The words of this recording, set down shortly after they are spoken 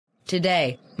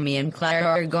Today, me and Clara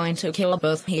are going to kill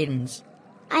both Haydens.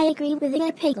 I agree with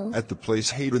Igglepiggle. At the place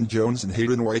Hayden Jones and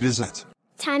Hayden White is at.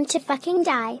 Time to fucking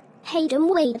die, Hayden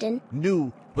Waden.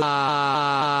 New.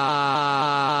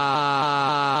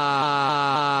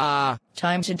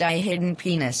 Time to die, Hayden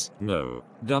Penis. No.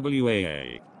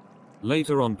 WAA.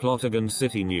 Later on Plotagon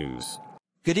City News.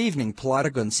 Good evening,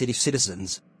 Plotagon City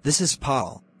citizens. This is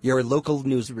Paul, your local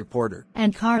news reporter.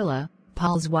 And Carla,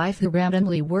 Paul's wife who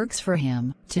randomly works for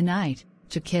him. Tonight,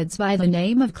 two kids by the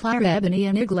name of Clara and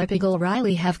Igglepiggle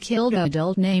Riley have killed an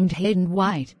adult named Hayden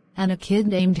White, and a kid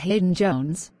named Hayden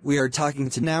Jones. We are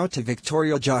talking now to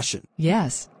Victoria Joshin.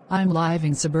 Yes, I'm live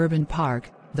in Suburban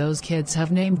Park. Those kids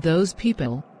have named those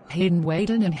people, Hayden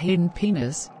Waden and Hayden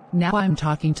Penis. Now I'm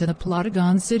talking to the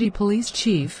Plotagon City Police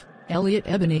Chief, Elliot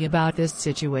Ebony, about this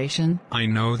situation. I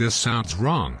know this sounds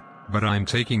wrong, but I'm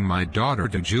taking my daughter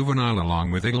to juvenile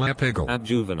along with Igglepiggle. At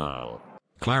juvenile.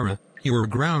 Clara, you were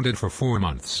grounded for 4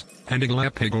 months. And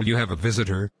Igglepiggle, you have a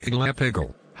visitor.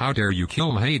 Igglepiggle, how dare you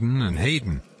kill Hayden and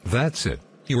Hayden? That's it.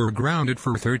 You were grounded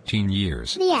for 13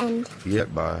 years. The end. Yeah,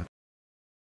 bye.